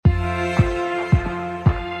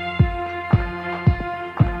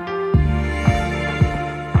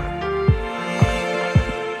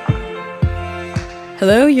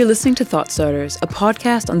Hello, you're listening to Thought Starters, a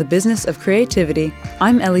podcast on the business of creativity.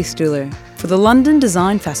 I'm Ellie Stuhler. For the London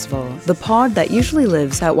Design Festival, the pod that usually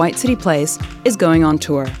lives at White City Place is going on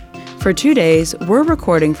tour. For 2 days, we're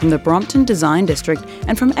recording from the Brompton Design District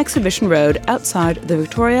and from Exhibition Road outside the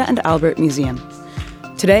Victoria and Albert Museum.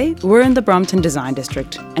 Today, we're in the Brompton Design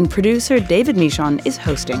District, and producer David Michon is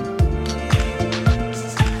hosting.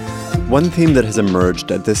 One theme that has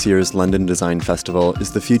emerged at this year's London Design Festival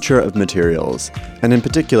is the future of materials, and in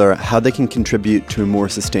particular, how they can contribute to a more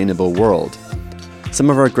sustainable world. Some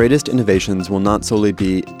of our greatest innovations will not solely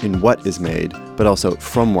be in what is made, but also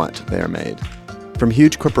from what they are made. From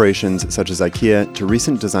huge corporations such as IKEA to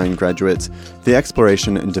recent design graduates, the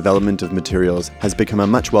exploration and development of materials has become a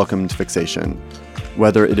much welcomed fixation.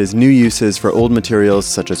 Whether it is new uses for old materials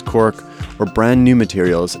such as cork, or brand new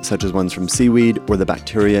materials such as ones from seaweed or the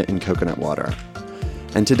bacteria in coconut water.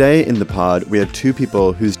 And today in the pod, we have two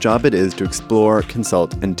people whose job it is to explore,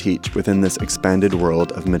 consult, and teach within this expanded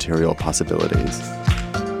world of material possibilities.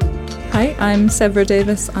 Hi, I'm Sevra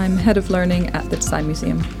Davis. I'm Head of Learning at the Design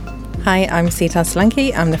Museum. Hi, I'm Seetal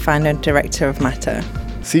Solanki. I'm the founder and director of Matter.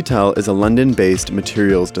 Seetal is a London-based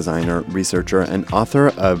materials designer, researcher, and author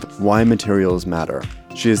of Why Materials Matter.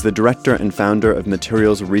 She is the director and founder of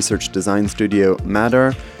materials research design studio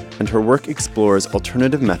Matter, and her work explores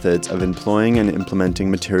alternative methods of employing and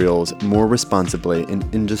implementing materials more responsibly in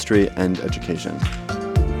industry and education.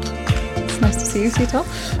 Nice to see you,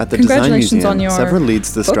 Seetal. At the Design Museum, on your Sevra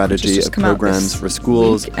leads the book, strategy of programs for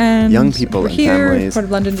schools, young people and families,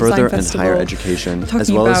 further and higher education,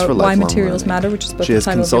 as well as for lifelong materials learning. matter, which is both she has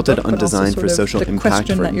the title consulted of your book, on design for social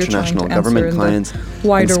impact for international government clients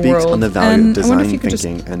and speaks on the value of design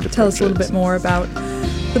thinking and approaches. Tell us a little bit more about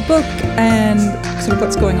the book and sort of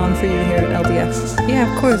what's going on for you here at LDF.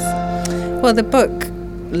 Yeah, of course. Well, the book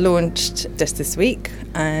launched just this week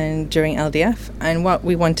and during LDF, and what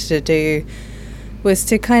we wanted to do was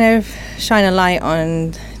to kind of shine a light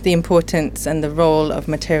on the importance and the role of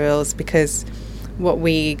materials, because what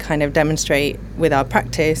we kind of demonstrate with our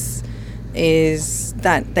practice is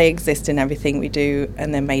that they exist in everything we do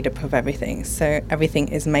and they're made up of everything. So everything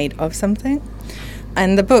is made of something.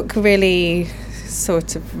 And the book really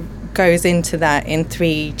sort of goes into that in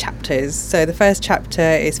 3 chapters. So the first chapter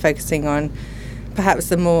is focusing on perhaps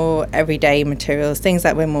the more everyday materials, things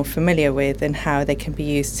that we're more familiar with and how they can be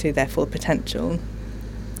used to their full potential.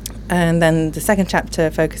 And then the second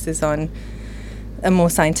chapter focuses on a more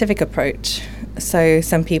scientific approach. So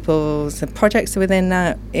some people's projects within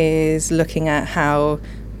that is looking at how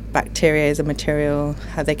bacteria is a material,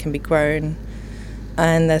 how they can be grown.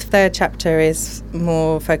 And the third chapter is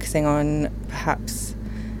more focusing on perhaps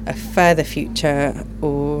a further future,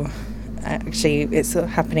 or actually it's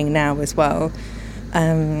happening now as well.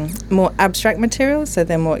 More abstract materials, so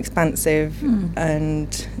they're more expansive,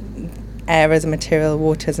 and air as a material,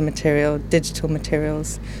 water as a material, digital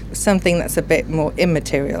materials, something that's a bit more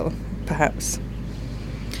immaterial, perhaps.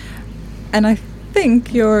 And I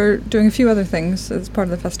think you're doing a few other things as part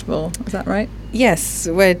of the festival, is that right? Yes,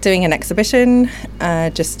 we're doing an exhibition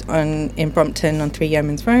just in Brompton on 3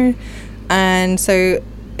 Yeomans Row. And so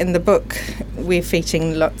in the book, we're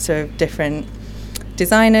featuring lots of different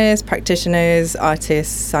designers, practitioners,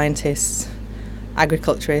 artists, scientists,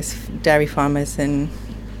 agriculturists, dairy farmers, and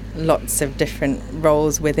lots of different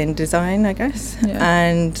roles within design, I guess. Yeah.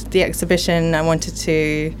 And the exhibition, I wanted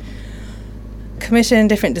to commission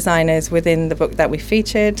different designers within the book that we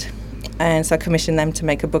featured, and so I commissioned them to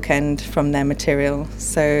make a bookend from their material.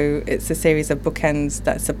 So it's a series of bookends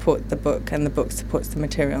that support the book, and the book supports the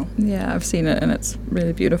material. Yeah, I've seen it and it's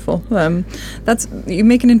really beautiful. You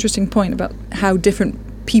make an interesting point about how different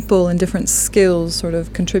people and different skills sort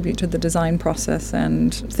of contribute to the design process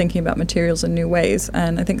and thinking about materials in new ways.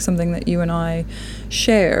 And I think something that you and I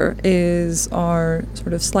share is our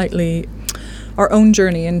sort of slightly our own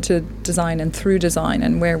journey into design and through design,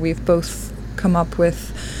 and where we've both come up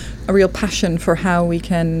with a real passion for how we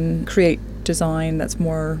can create design that's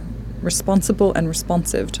more responsible and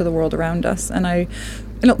responsive to the world around us. And I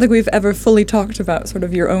don't think we've ever fully talked about sort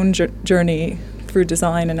of your own journey through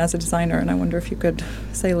design and as a designer, and I wonder if you could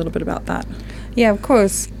say a little bit about that. Yeah, of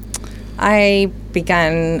course. I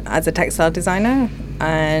began as a textile designer,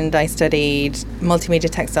 and I studied multimedia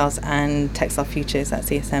textiles and textile futures at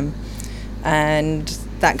CSM, and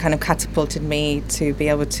that kind of catapulted me to be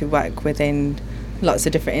able to work within lots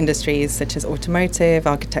of different industries such as automotive,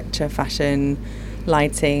 architecture, fashion,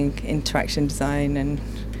 lighting, interaction design, and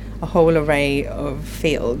a whole array of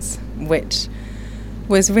fields, which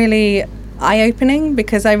was really eye-opening,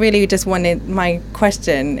 because I really just wanted, my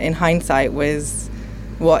question in hindsight was,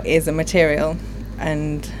 what is a material,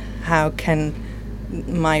 and how can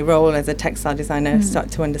my role as a textile designer,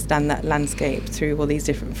 start to understand that landscape through all these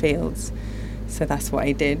different fields. So that's what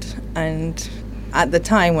I did. And at the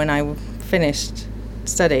time when I finished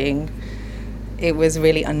studying, it was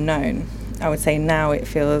really unknown. I would say now it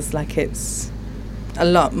feels like it's a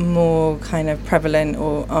lot more kind of prevalent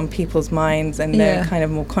or on people's minds, and they're kind of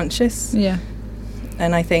more conscious. Yeah.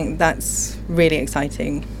 And I think that's really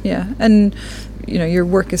exciting. Yeah. And, you know, your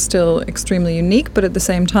work is still extremely unique, but at the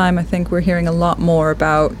same time, I think we're hearing a lot more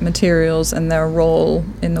about materials and their role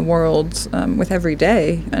in the world with every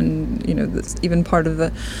day. And, you know, that's even part of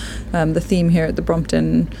the theme here at the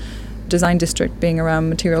Brompton Design District being around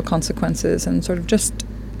material consequences, and sort of just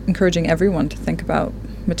encouraging everyone to think about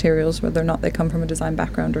materials, whether or not they come from a design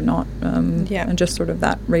background or not, and just sort of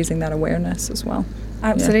that raising that awareness as well.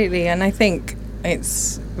 Absolutely. And I think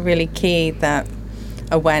it's really key that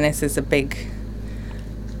awareness is a big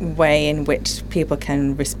way in which people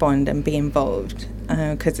can respond and be involved,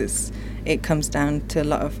 because it comes down to a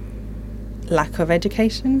lot of lack of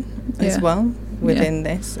education as well within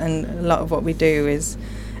this, and a lot of what we do is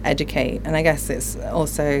educate. And I guess it's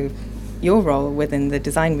also your role within the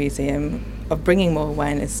Design Museum of bringing more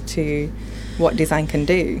awareness to what design can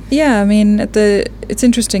do. Yeah, I mean, it's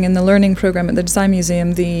interesting, in the learning program at the Design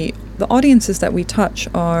Museum, the audiences that we touch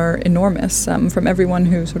are enormous, from everyone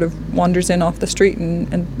who sort of wanders in off the street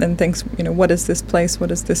and thinks, you know, what is this place,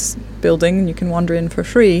 what is this building, and you can wander in for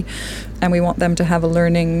free, and we want them to have a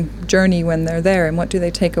learning journey when they're there, and what do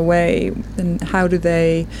they take away, and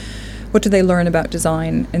what do they learn about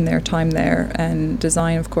design in their time there? And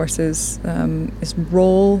design, of course, is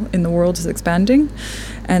role in the world is expanding.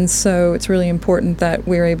 And so it's really important that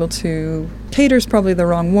we're able to, cater is probably the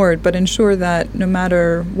wrong word, but ensure that no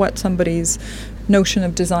matter what somebody's notion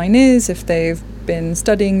of design is, if they've been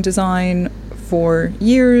studying design for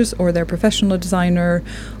years, or they're a professional designer,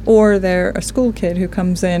 or they're a school kid who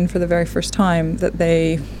comes in for the very first time, that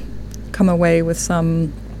they come away with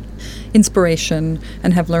some inspiration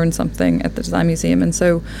and have learned something at the Design Museum. And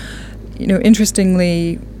so, you know,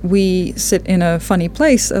 interestingly, we sit in a funny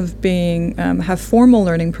place of being have formal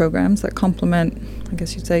learning programs that complement, I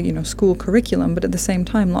guess you'd say, you know, school curriculum, but at the same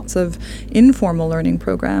time lots of informal learning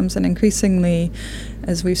programs. And increasingly,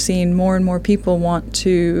 as we've seen, more and more people want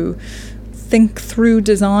to think through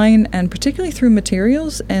design, and particularly through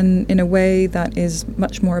materials, and in a way that is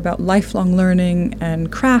much more about lifelong learning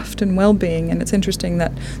and craft and well-being. And it's interesting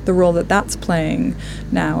that the role that that's playing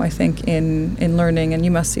now, I think, in learning, and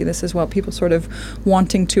you must see this as well, people sort of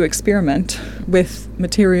wanting to experiment with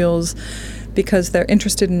materials because they're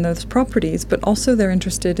interested in those properties, but also they're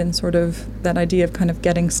interested in sort of that idea of kind of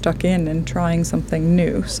getting stuck in and trying something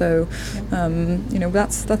new. So, you know,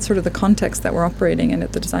 that's sort of the context that we're operating in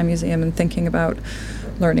at the Design Museum, and thinking about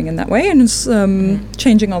learning in that way. And it's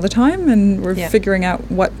changing all the time, and we're figuring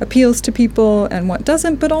out what appeals to people and what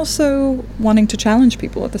doesn't, but also wanting to challenge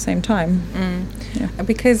people at the same time.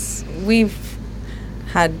 Because we've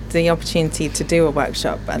had the opportunity to do a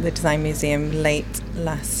workshop at the Design Museum late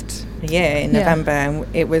last year in November,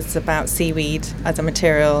 and it was about seaweed as a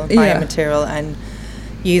material, biomaterial, and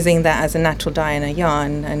using that as a natural dye in a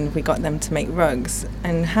yarn, and we got them to make rugs.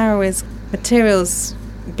 And how is materials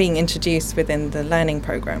being introduced within the learning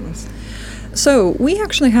programs? So we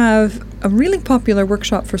actually have a really popular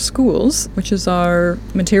workshop for schools, which is our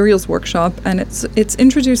materials workshop, and it's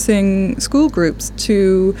introducing school groups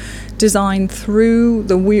to design through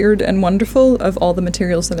the weird and wonderful of all the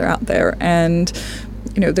materials that are out there. And,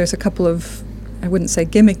 you know, there's a couple of, I wouldn't say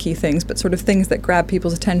gimmicky things, but sort of things that grab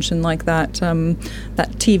people's attention, like that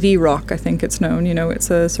TV rock, I think it's known. You know,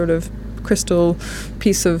 it's a sort of crystal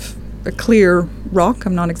piece of a clear rock.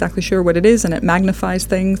 I'm not exactly sure what it is, and it magnifies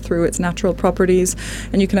things through its natural properties.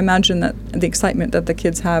 And you can imagine that the excitement that the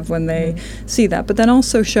kids have when they see that. But then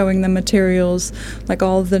also showing them materials, like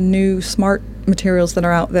all the new smart materials that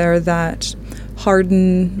are out there that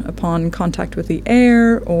harden upon contact with the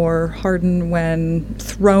air, or harden when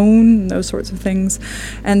thrown, those sorts of things.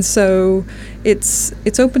 And so it's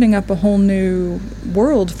opening up a whole new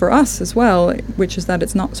world for us as well, which is that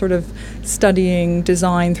it's not sort of studying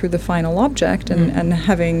design through the final object and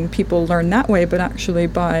having people learn that way, but actually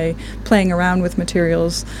by playing around with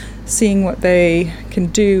materials, seeing what they can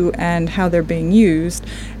do and how they're being used,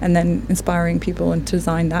 and then inspiring people into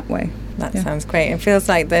design that way. That sounds great. It feels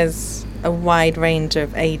like there's a wide range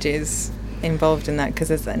of ages involved in that,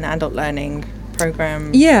 because it's an adult learning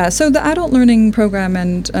program. Yeah, so the adult learning program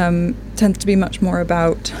tends to be much more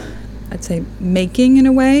about, I'd say, making in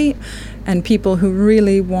a way. and people who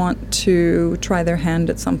really want to try their hand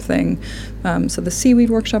at something. So the seaweed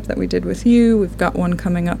workshop that we did with you, we've got one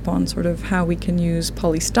coming up on sort of how we can use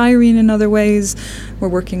polystyrene in other ways. We're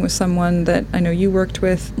working with someone that I know you worked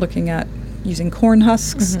with, looking at using corn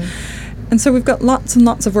husks. And so we've got lots and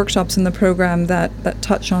lots of workshops in the program that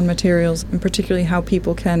touch on materials, and particularly how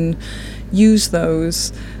people can use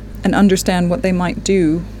those and understand what they might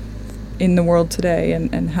do in the world today,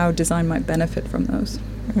 and how design might benefit from those.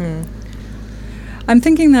 I'm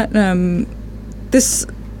thinking that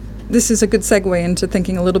this is a good segue into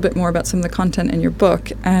thinking a little bit more about some of the content in your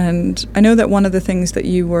book. And I know that one of the things that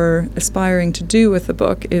you were aspiring to do with the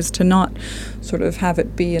book is to not sort of have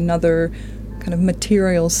it be another kind of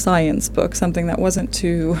material science book, something that wasn't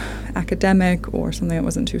too academic or something that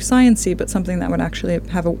wasn't too sciencey, but something that would actually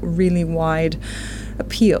have a really wide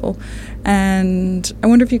appeal. And I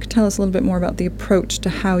wonder if you could tell us a little bit more about the approach to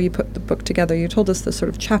how you put the book together. You told us the sort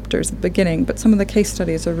of chapters at the beginning, but some of the case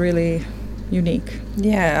studies are really unique.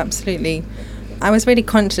 Yeah, absolutely. I was really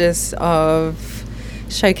conscious of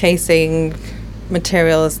showcasing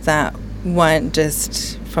materials that weren't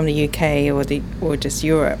just from the UK or just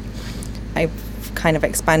Europe. I've kind of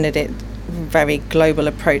expanded it, very global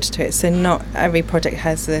approach to it. So not every project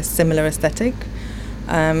has a similar aesthetic.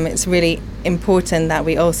 It's really important that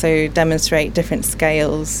we also demonstrate different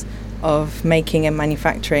scales of making and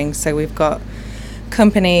manufacturing. So we've got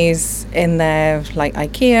companies in there like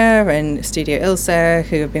IKEA and Studio Ilse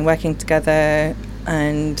who have been working together,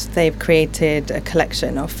 and they've created a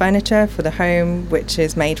collection of furniture for the home which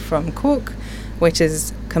is made from cork, which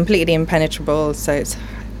is completely impenetrable, so it's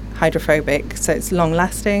hydrophobic, so it's long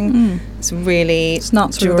lasting. It's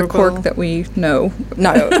not sort durable. Of the cork that we know.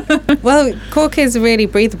 No. Well, cork is really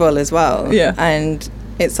breathable as well. Yeah. And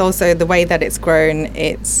it's also the way that it's grown,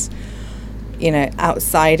 it's,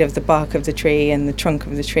 outside of the bark of the tree and the trunk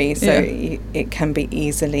of the tree, so it can be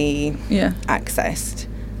easily accessed,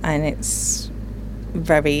 and it's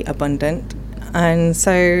very abundant. And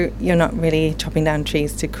so you're not really chopping down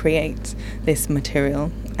trees to create this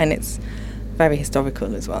material, and it's very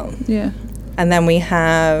historical as well. Yeah. And then we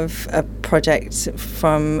have a project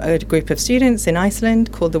from a group of students in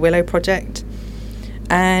Iceland called the Willow Project.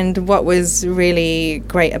 And what was really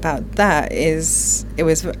great about that is it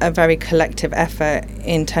was a very collective effort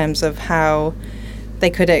in terms of how they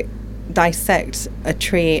could dissect a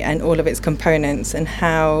tree and all of its components, and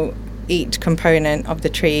how each component of the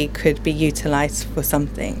tree could be utilized for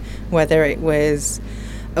something, whether it was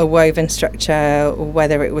a woven structure or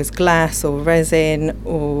whether it was glass or resin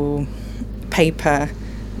or paper.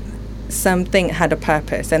 Something had a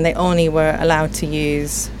purpose, and they only were allowed to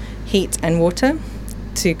use heat and water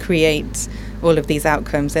to create all of these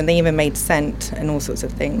outcomes, and they even made scent and all sorts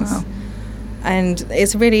of things. Wow. And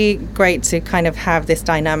it's really great to kind of have this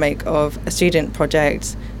dynamic of a student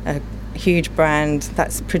project, a huge brand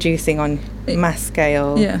that's producing on mass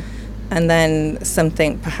scale, and then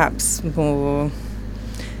something perhaps more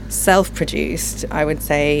self-produced, I would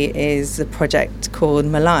say, is a project called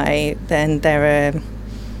Malai. Then they're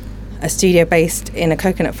a studio based in a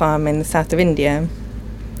coconut farm in the south of India,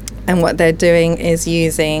 and what they're doing is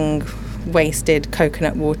using wasted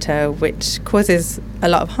coconut water, which causes a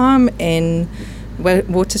lot of harm in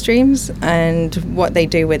water streams. And what they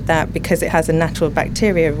do with that, because it has a natural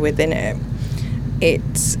bacteria within it,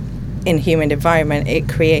 it's in human environment, it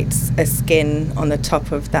creates a skin on the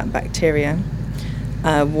top of that bacteria.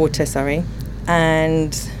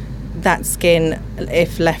 And that skin,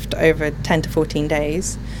 if left over 10 to 14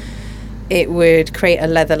 days, it would create a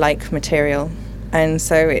leather-like material. And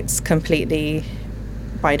so it's completely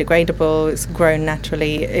biodegradable, it's grown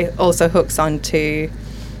naturally. It also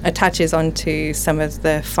attaches onto some of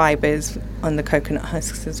the fibers on the coconut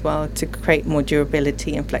husks as well to create more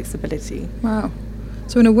durability and flexibility. Wow.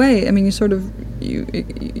 So in a way, I mean,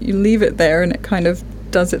 you leave it there and it kind of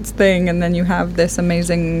does its thing, and then you have this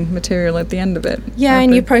amazing material at the end of it. Yeah,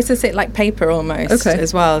 and you process it like paper almost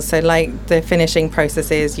as well. So like the finishing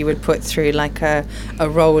processes, you would put through like a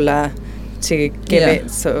roller to give it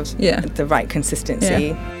sort of the right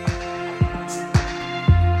consistency.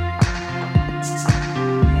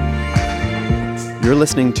 You're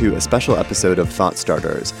listening to a special episode of Thought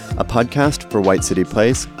Starters, a podcast for White City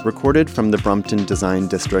Place, recorded from the Brompton Design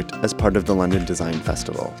District as part of the London Design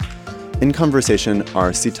Festival. In conversation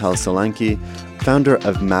are Sital Solanki, founder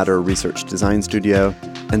of Matter Research Design Studio,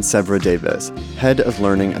 and Sevra Davis, head of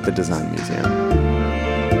learning at the Design Museum.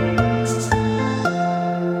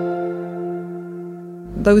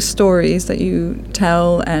 Those stories that you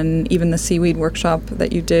tell, and even the seaweed workshop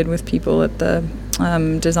that you did with people at the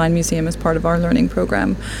Design Museum as part of our learning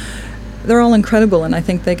program, they're all incredible, and I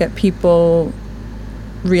think they get people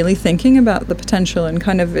really thinking about the potential, and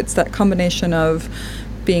kind of it's that combination of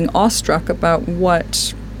being awestruck about where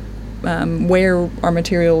our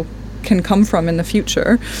material can come from in the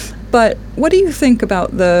future. But what do you think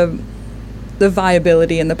about the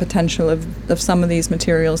viability and the potential of some of these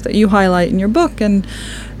materials that you highlight in your book, and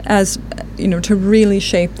as you know, to really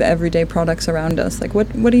shape the everyday products around us? Like,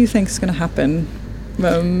 what do you think is going to happen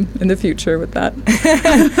in the future with that?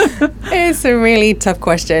 It's a really tough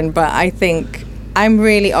question, but I think I'm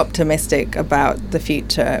really optimistic about the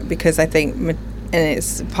future, because I think, and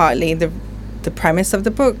it's partly the premise of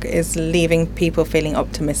the book is leaving people feeling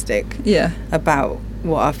optimistic about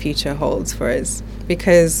what our future holds for us,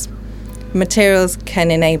 because materials can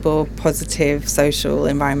enable positive social,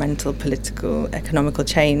 environmental, political, economical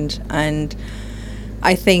change, and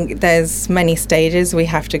I think there's many stages we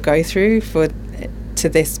have to go through to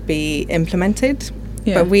this be implemented.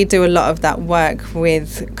 But we do a lot of that work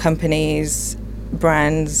with companies,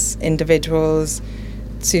 brands, individuals,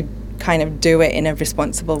 to kind of do it in a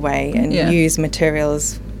responsible way and use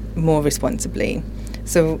materials more responsibly.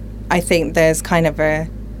 So I think there's kind of a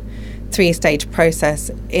 3-stage process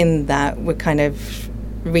in that we're kind of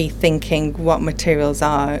rethinking what materials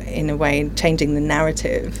are, in a way changing the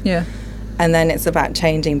narrative. And then it's about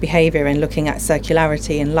changing behavior and looking at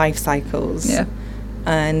circularity and life cycles.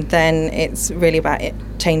 And then it's really about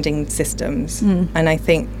changing systems. And I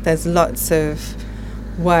think there's lots of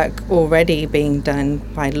work already being done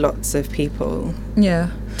by lots of people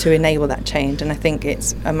to enable that change. And I think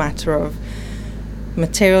it's a matter of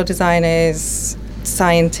material designers,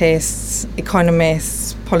 scientists,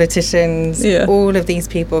 economists, politicians, all of these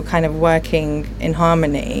people kind of working in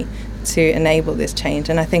harmony to enable this change.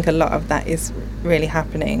 And I think a lot of that is really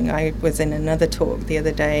happening. I was in another talk the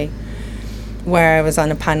other day where I was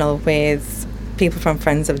on a panel with people from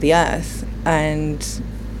Friends of the Earth, and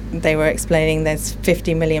they were explaining there's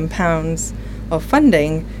 £50 million of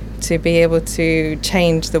funding to be able to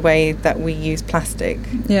change the way that we use plastic.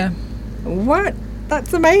 What?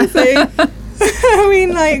 That's amazing. I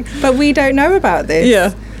mean, but we don't know about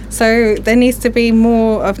this. So there needs to be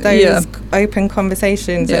more of those open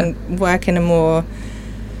conversations and work in a more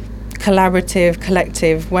collaborative,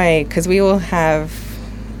 collective way, because we all have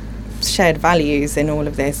shared values in all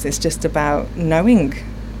of this. It's just about knowing,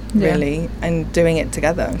 really, and doing it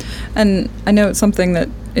together. And I know it's something that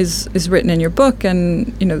is written in your book,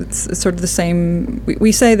 and you know, it's sort of the same.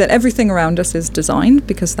 We say that everything around us is designed,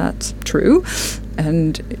 because that's true,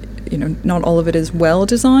 and you know, not all of it is well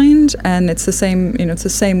designed, and it's the same. You know, it's the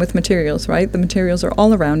same with materials, right? The materials are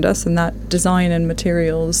all around us, and that design and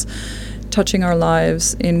materials touching our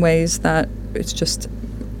lives in ways that it's just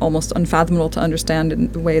almost unfathomable to understand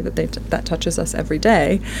in the way that that touches us every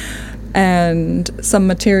day. And some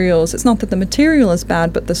materials, it's not that the material is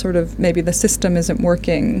bad, but the sort of, maybe the system isn't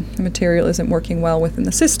working, the material isn't working well within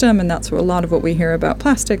the system, and that's a lot of what we hear about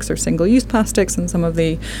plastics or single-use plastics and some of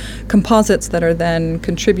the composites that are then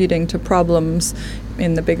contributing to problems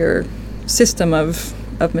in the bigger system of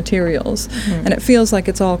materials. And it feels like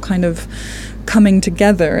it's all kind of coming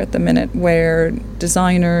together at the minute, where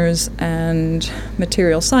designers and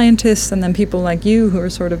material scientists and then people like you who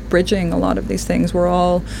are sort of bridging a lot of these things, we're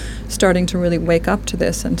all starting to really wake up to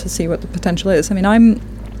this and to see what the potential is. I mean,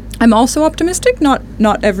 I'm also optimistic, not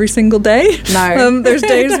every single day. No. There's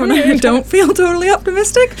days when I don't feel totally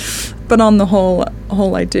optimistic, but on the whole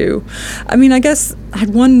I do. I mean, I guess I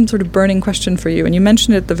had one sort of burning question for you, and you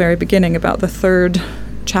mentioned it at the very beginning about the third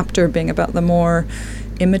chapter being about the more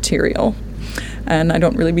immaterial. And I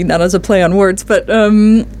don't really mean that as a play on words, but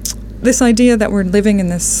this idea that we're living in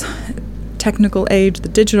this technical age, the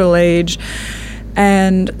digital age,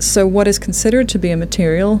 and so what is considered to be a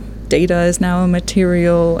material, data is now a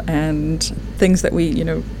material, and things that we, you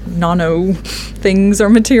know, nano things are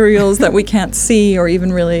materials that we can't see or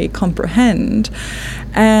even really comprehend.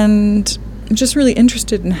 And I'm just really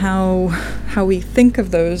interested in how we think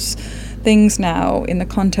of those things now in the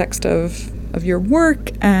context of your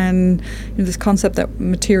work, and you know, this concept that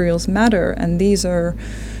materials matter, and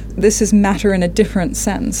this is matter in a different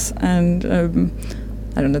sense. And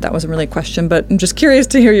I don't know, that wasn't really a question, but I'm just curious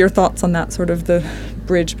to hear your thoughts on that, sort of the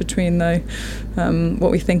bridge between the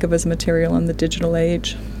what we think of as material and the digital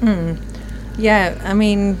age. Yeah, I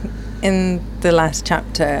mean, in the last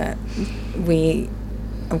chapter,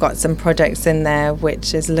 I've got some projects in there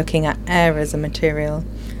which is looking at air as a material,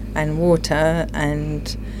 and water,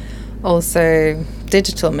 and also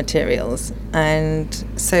digital materials. And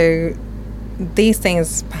so these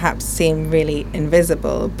things perhaps seem really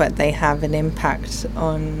invisible, but they have an impact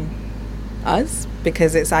on us,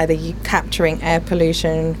 because it's either you capturing air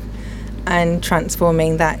pollution and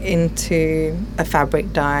transforming that into a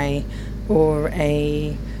fabric dye or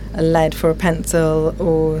a lead for a pencil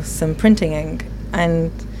or some printing ink.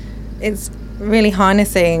 And it's really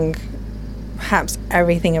harnessing perhaps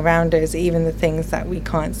everything around us, even the things that we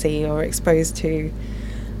can't see or exposed to.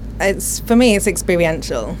 For me, it's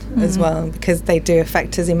experiential as well, because they do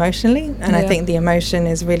affect us emotionally, and I think the emotion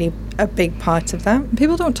is really a big part of that.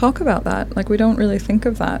 People don't talk about that. Like, we don't really think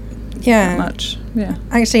of that that much. Yeah.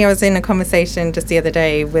 Actually, I was in a conversation just the other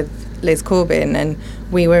day with Liz Corbin, and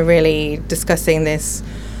we were really discussing this,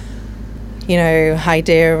 you know,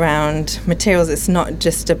 idea around materials. It's not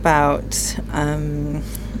just about,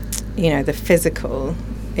 you know, the physical.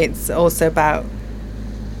 It's also about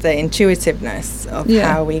the intuitiveness of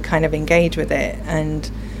how we kind of engage with it, and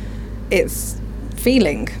it's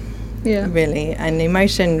feeling, really, and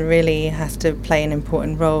emotion really has to play an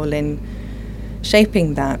important role in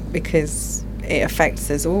shaping that, because it affects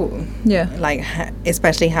us all. Like,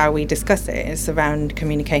 especially how we discuss it. It's around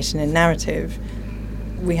communication and narrative.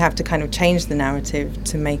 We have to kind of change the narrative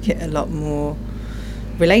to make it a lot more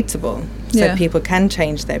relatable, so people can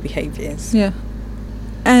change their behaviours.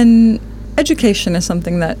 And education is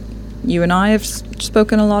something that you and I have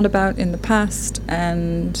spoken a lot about in the past,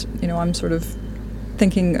 and, you know, I'm sort of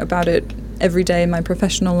thinking about it every day in my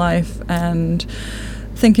professional life, and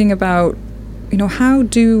thinking about, you know, how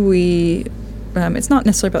do we, it's not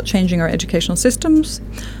necessarily about changing our educational systems,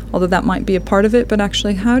 although that might be a part of it, but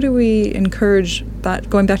actually how do we encourage that,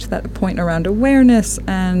 going back to that point around awareness,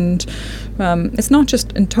 and it's not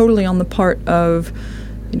just totally on the part of,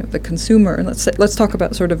 you know, the consumer. Let's talk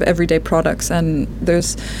about sort of everyday products, and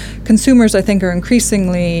there's consumers, I think, are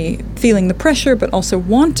increasingly feeling the pressure, but also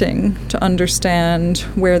wanting to understand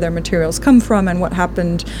where their materials come from and what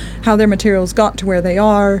happened, how their materials got to where they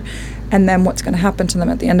are, and then what's going to happen to them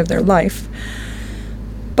at the end of their life.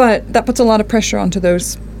 But that puts a lot of pressure onto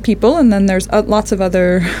those people, and then there's lots of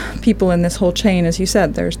other people in this whole chain, as you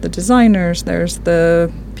said. There's the designers, there's the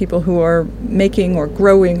people who are making or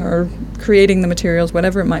growing or creating the materials,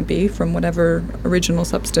 whatever it might be, from whatever original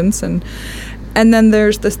substance, and then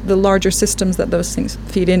there's the larger systems that those things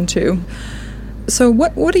feed into. So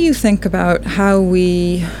what do you think about how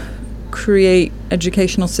we create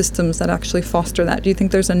educational systems that actually foster that? Do you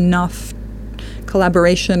think there's enough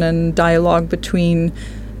collaboration and dialogue between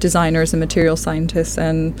designers and material scientists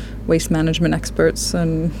and waste management experts,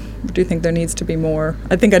 and do you think there needs to be more?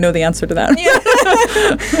 I think I know the answer to that.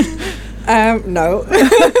 No.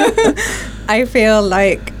 I feel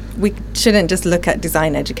like we shouldn't just look at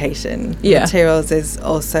design education. Materials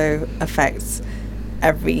also affects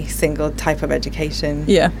every single type of education,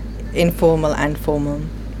 informal and formal.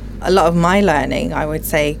 A lot of my learning, I would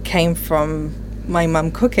say, came from my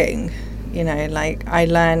mum cooking. You know, like, I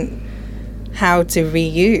learned how to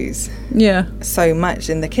reuse so much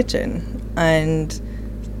in the kitchen, and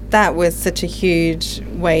that was such a huge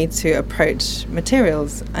way to approach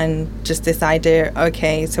materials. And just this idea,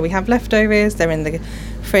 okay, so we have leftovers, they're in the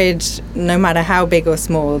fridge, no matter how big or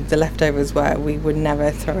small the leftovers were, we would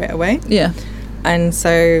never throw it away. And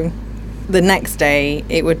so the next day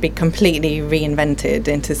it would be completely reinvented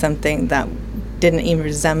into something that didn't even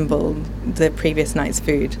resemble the previous night's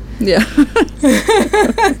food.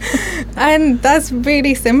 And that's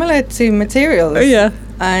really similar to materials.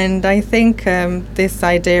 And I think this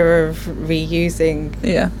idea of reusing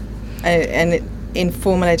and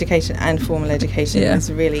informal education and formal education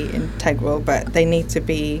is really integral, but they need to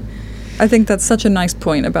be... I think that's such a nice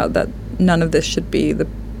point about that none of this should be the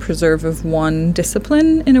preserve of one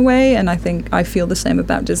discipline in a way, and I think I feel the same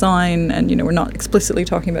about design. And, you know, we're not explicitly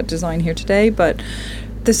talking about design here today, but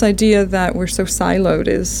this idea that we're so siloed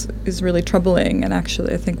is really troubling. And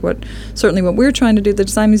actually, I think what we're trying to do, the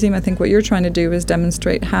Design Museum, I think what you're trying to do is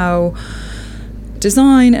demonstrate how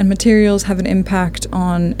design and materials have an impact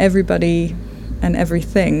on everybody and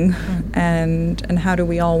everything, and how do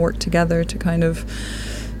we all work together to kind of,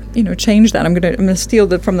 you know, change that. I'm gonna steal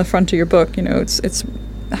from the front of your book. You know, it's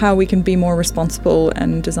how we can be more responsible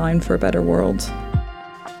and design for a better world.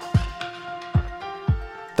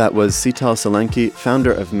 That was Sital Solanki,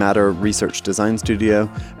 founder of Matter Research Design Studio,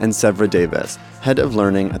 and Sevra Davis, head of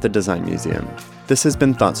learning at the Design Museum. This has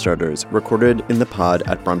been Thought Starters, recorded in the pod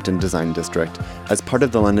at Brompton Design District as part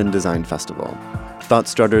of the London Design Festival. Thought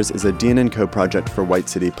Starters is a DNN project for White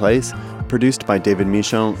City Place, produced by David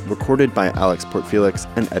Michon, recorded by Alex Portfelix,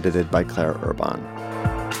 and edited by Claire Urban.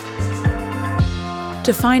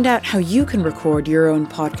 To find out how you can record your own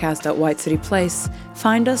podcast at White City Place,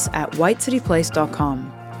 find us at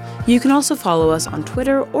whitecityplace.com. You can also follow us on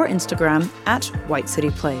Twitter or Instagram at White City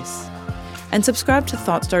Place. And subscribe to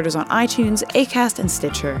Thought Starters on iTunes, Acast, and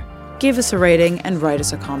Stitcher. give us a rating and write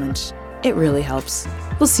us a comment. It really helps.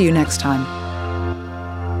 We'll see you next time.